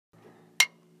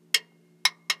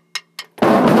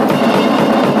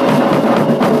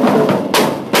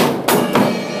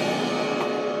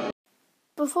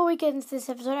before we get into this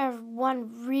episode, I have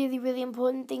one really, really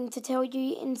important thing to tell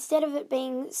you. Instead of it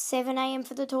being 7 a.m.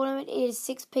 for the tournament, it is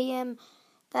 6 p.m.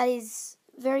 That is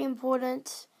very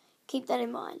important. Keep that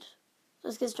in mind.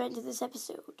 Let's get straight into this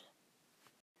episode.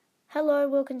 Hello,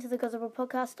 welcome to the Gospel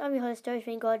Podcast. I'm your host,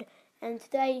 Josephine God, and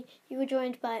today you are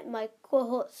joined by my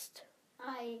co-host.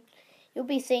 Hi. You'll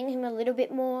be seeing him a little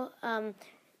bit more for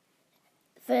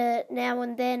now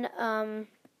and then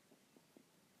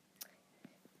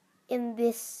in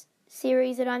this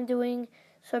series that I'm doing.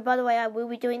 So, by the way, I will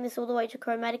be doing this all the way to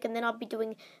chromatic, and then I'll be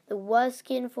doing the worst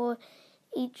skin for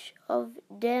each of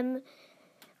them.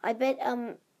 I bet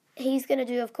he's going to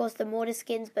do, of course, the mortar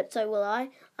skins, but so will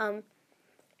I.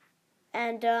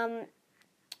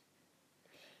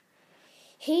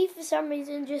 He, for some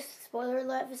reason, just spoiler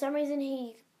alert, for some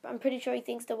reason I'm pretty sure he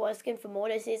thinks the worst skin for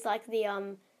Mortis is like the,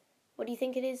 what do you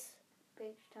think it is?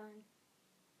 Beach time.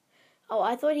 Oh,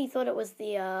 I thought he thought it was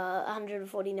the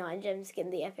 149 gem skin,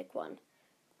 the epic one.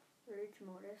 Rouge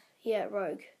Mortis. Yeah,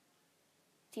 Rogue.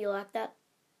 Do you like that?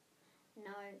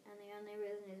 No, and the only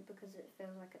reason is because it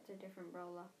feels like it's a different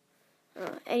brawler.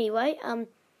 Anyway,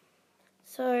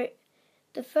 so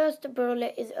the first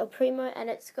brawler is El Primo, and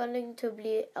it's going to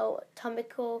be El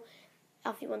Tamiko.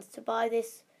 Alfie wants to buy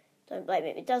this. Don't blame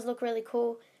him. It does look really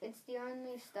cool. It's the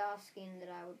only star skin that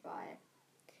I would buy.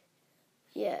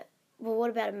 Yeah. Well,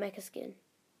 what about a mecha skin?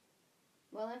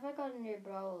 Well, if I got a new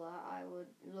brawler, I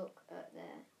would look at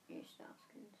their new star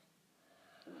skins.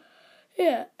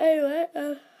 Yeah, anyway.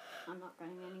 I'm not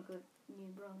getting any good new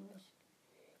brawlers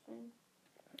soon.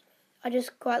 I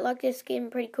just quite like this skin.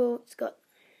 Pretty cool. It's got,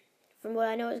 from what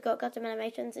I know, it's got custom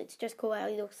animations. It's just cool how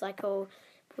he looks like all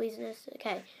poisonous.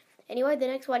 Okay. Anyway, the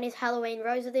next one is Halloween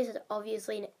Rosa. This is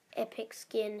obviously an epic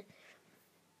skin.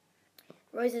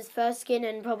 Rosa's first skin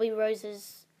and probably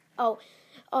Rosa's...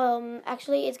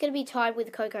 actually, it's going to be tied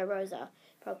with Coco Rosa,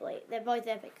 probably. They're both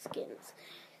epic skins.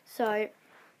 So,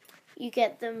 you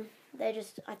get them. They're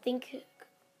just, I think,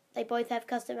 they both have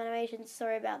custom animations.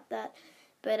 Sorry about that.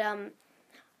 But,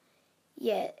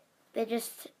 yeah, they're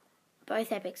just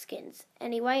both epic skins.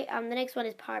 Anyway, the next one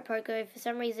is Pirate Poco. For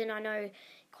some reason, I know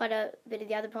quite a bit of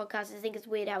the other podcasters think it's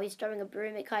weird how he's throwing a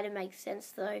broom. It kind of makes sense,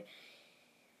 though.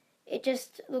 It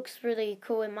just looks really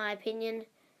cool, in my opinion.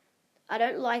 I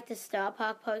don't like the Star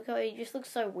Park Poco. He just looks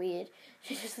so weird.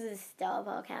 Just with the Star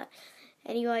Park hat.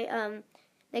 Anyway,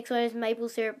 next one is Maple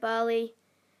Syrup Barley.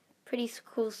 Pretty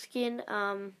cool skin.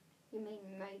 You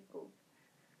mean maple?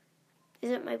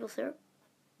 Is it maple syrup?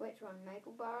 Which one,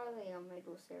 maple barley or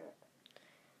maple syrup?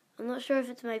 I'm not sure if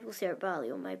it's maple syrup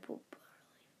barley or maple barley.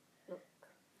 Look.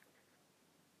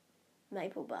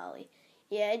 Maple barley.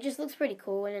 Yeah, it just looks pretty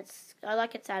cool, and I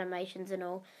like its animations and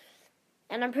all.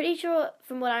 And I'm pretty sure,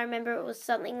 from what I remember, it was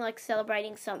something like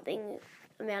celebrating something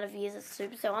amount of years of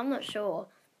Super, so I'm not sure.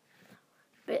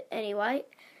 But anyway,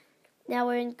 now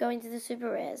we're going to the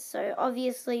Super Rares. So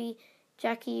obviously,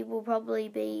 Jackie will probably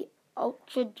be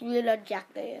Ultra Driller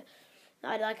Jackie.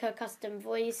 I like her custom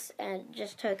voice and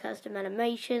just her custom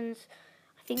animations.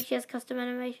 I think she has custom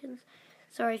animations.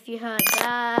 Sorry if you heard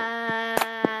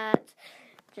that.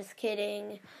 Just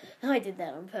kidding. I did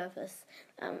that on purpose.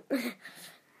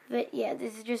 But yeah,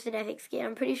 this is just an epic skin.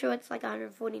 I'm pretty sure it's like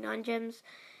 149 gems,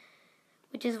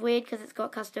 which is weird because it's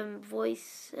got custom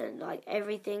voice and like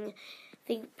everything.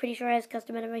 Pretty sure it has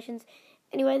custom animations.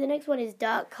 Anyway, the next one is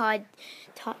Dark Tide,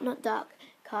 not Dark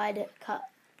Tide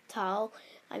Carl.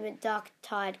 I meant Dark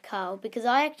Tide Carl because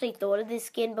I actually thought of this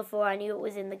skin before I knew it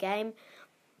was in the game.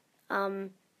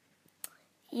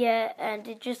 Yeah, and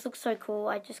it just looks so cool.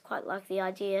 I just quite like the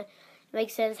idea. It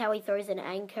makes sense how he throws an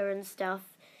anchor and stuff.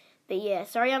 But yeah,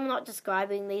 sorry I'm not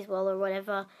describing these well or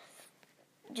whatever.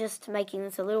 Just making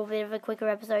this a little bit of a quicker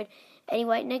episode.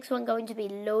 Anyway, next one going to be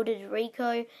Loaded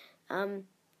Rico.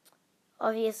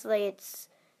 Obviously it's...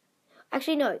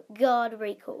 Actually, no, Guard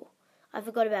Rico. I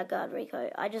forgot about Guard Rico.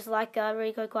 I just like Guard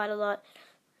Rico quite a lot.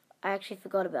 I actually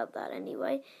forgot about that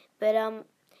anyway. But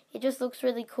it just looks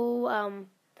really cool.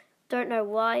 Don't know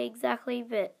why exactly,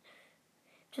 but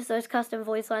just those custom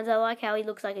voice lines. I like how he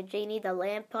looks like a genie. The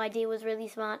lamp idea was really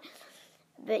smart.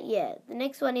 But yeah, the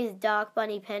next one is Dark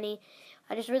Bunny Penny.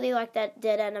 I just really like that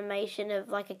dead animation of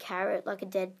like a carrot, like a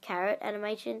dead carrot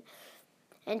animation.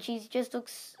 And she just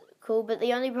looks cool. But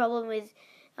the only problem is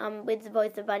with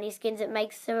both the bunny skins, it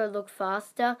makes her look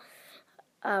faster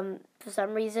for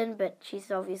some reason. But she's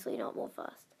obviously not more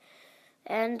fast.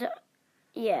 And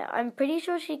yeah, I'm pretty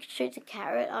sure she shoots a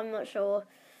carrot. I'm not sure.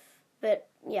 But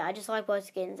yeah, I just like both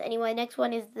skins. Anyway, next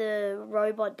one is the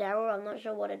Robot Daryl. I'm not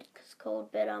sure what it's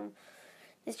called, but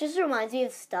this just reminds me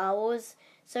of Star Wars.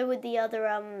 So with the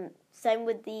other same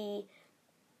with the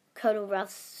Colonel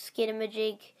Ruff's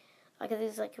skinamajig. I guess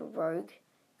it's like a rogue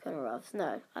Colonel Ruff's.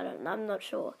 No, I'm not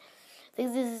sure. I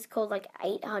think this is called like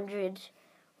 800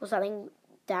 or something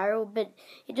Daryl, but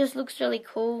it just looks really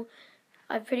cool.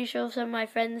 I'm pretty sure some of my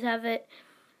friends have it.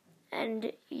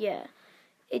 And yeah,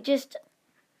 it's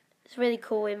really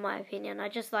cool in my opinion. I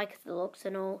just like the looks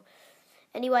and all.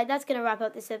 Anyway, that's going to wrap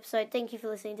up this episode. Thank you for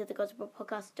listening to the Gospel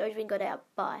Podcast. Dojin got out.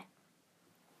 Bye.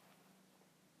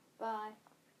 Bye.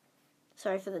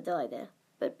 Sorry for the delay there,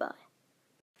 but bye.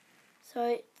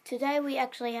 So today we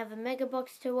actually have a mega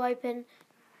box to open.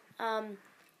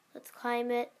 Let's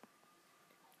claim it.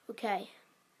 Okay.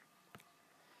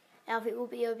 Alfie will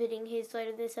be opening his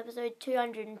later this episode.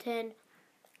 210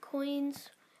 coins.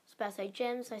 I was about to say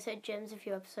gems. I said gems a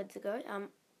few episodes ago.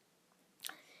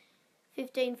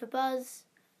 15 for Buzz.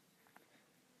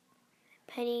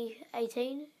 Penny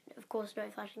 18. Of course, no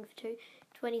flashing for 2.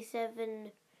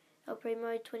 27 El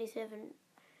Primo. 27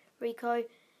 Rico.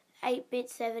 8-bit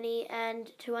 70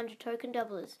 and 200 token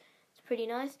doublers. It's pretty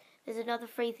nice. There's another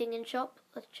free thing in shop.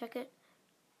 Let's check it.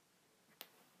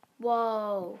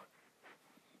 Whoa.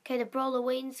 Okay, the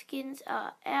Brawloween skins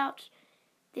are out.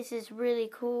 This is really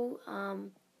cool.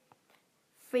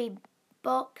 Free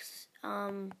box.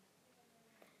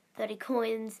 30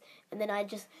 coins, and then I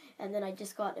just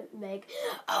got Meg.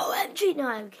 OMG! No,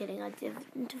 I'm kidding. I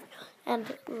didn't.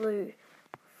 And Lou,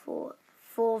 4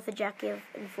 for Jackie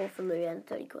and 4 for Lou, and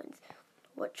 30 coins.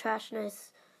 What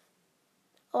trashness!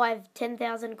 Oh, I have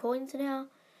 10,000 coins now.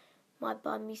 Might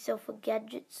buy myself a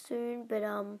gadget soon, but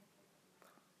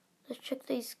let's check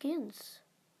these skins.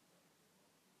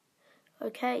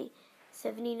 Okay,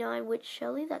 79 Witch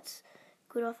Shelly. That's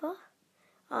good offer.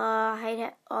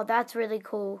 Oh, that's really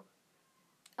cool.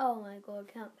 Oh my god,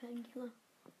 Count Painkiller.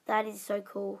 That is so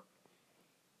cool.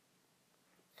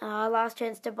 Last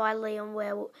chance to buy Leon,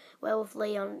 Werewolf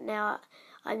Leon. Now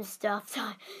I'm stuffed.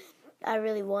 I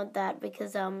really want that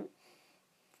because,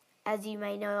 as you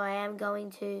may know, I am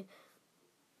going to...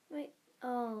 Wait,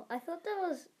 oh, I thought that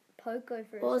was Poco for a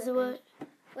second. What was the word?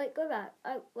 Wait, go back.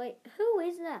 Wait, who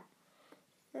is that?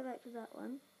 Go back to that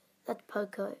one. That's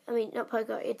Poco. I mean, not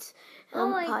Poco, it's... oh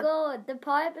my god, the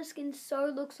Piper skin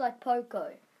so looks like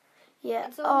Poco. Yeah.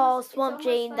 Almost, Swamp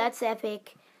Gene, like, that's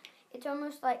epic. It's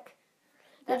almost like...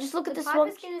 Now just look at the Piper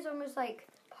Swamp... skin is almost like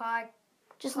Pie.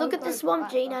 Just look at the Swamp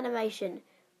Piper. Gene animation.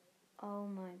 Oh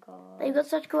my god. They've got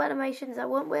such cool animations. I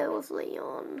want Werewolf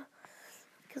Leon.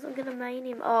 Because I'm going to main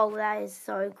him. Oh, that is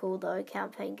so cool though.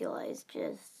 Count Painkiller is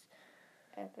just...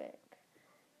 epic.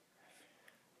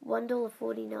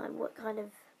 $1.49. What kind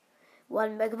of...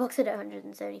 1 megabox at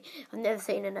 170. I've never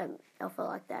seen an alpha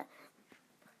like that.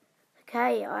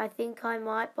 Okay, I think I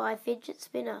might buy Fidget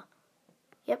Spinner.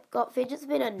 Yep, got Fidget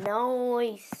Spinner.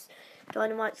 Nice.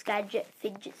 Dynamite's Gadget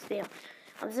Fidget Spinner.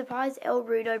 I'm surprised El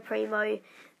Rudo Primo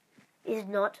is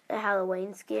not a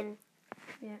Halloween skin.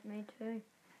 Yeah, me too.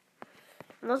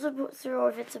 I'm not sure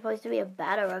if it's supposed to be a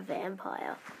bat or a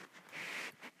vampire.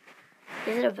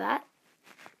 Is it a bat?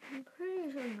 I'm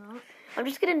pretty sure not. I'm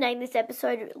just going to name this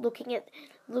episode looking at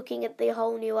the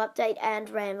whole new update and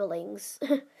ramblings.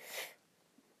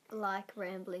 Like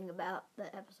rambling about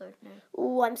the episode now.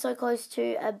 Ooh, I'm so close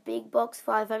to a big box,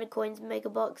 500 coins, mega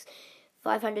box,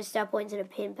 500 star points, and a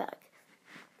pin pack.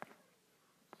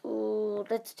 Ooh,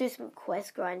 let's do some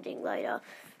quest grinding later.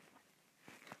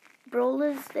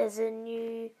 Brawlers, there's a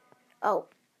new... Oh,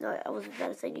 no, I wasn't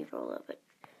about to say new brawler, but...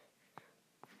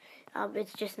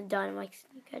 it's just a Dynamite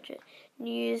Gadget.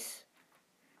 News...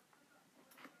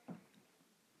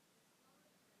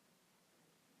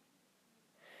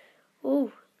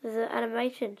 Ooh, there's an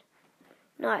animation.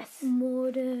 Nice.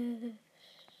 Mortis.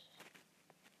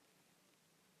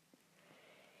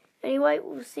 Anyway,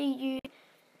 we'll see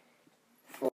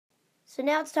you. So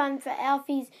now it's time for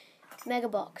Alfie's Mega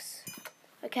Box.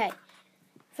 Okay.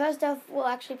 First off, we'll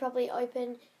actually probably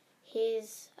open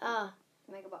his...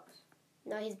 Mega box.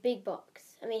 No, his big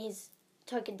box. I mean, his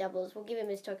token doubles. We'll give him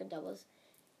his token doubles.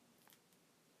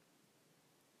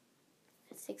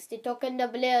 60 token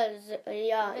doublers.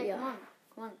 Yeah, Okay, yeah.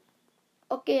 Come on.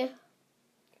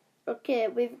 Okay,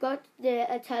 we've got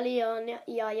the Italian.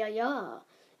 Yeah.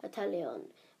 Italian.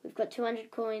 We've got 200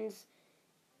 coins.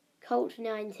 Colt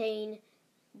 19.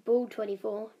 Bull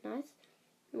 24. Nice.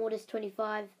 Mortis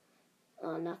 25.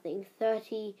 Oh, nothing.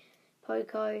 30.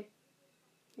 Poco.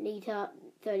 Nita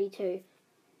 32.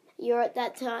 You're at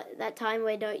that time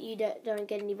where you don't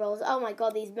get any rolls. Oh my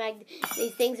god, these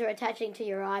things are attaching to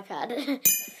your iPad.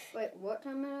 Wait, what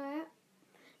time am I at?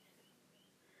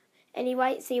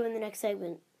 Anyway, see you in the next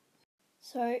segment.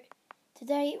 So,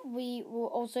 today we will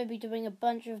also be doing a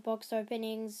bunch of box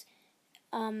openings.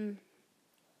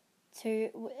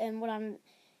 and what I'm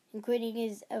including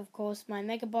is, of course, my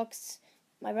mega box,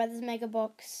 my brother's mega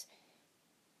box,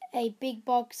 a big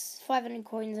box, 500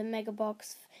 coins, a mega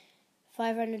box,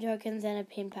 500 tokens, and a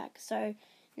pin pack. So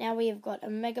now we have got a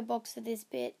mega box for this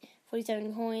bit,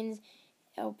 47 coins,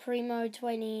 El Primo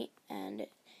 20, and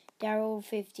Daryl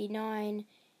 59.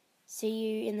 See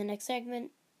you in the next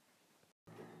segment.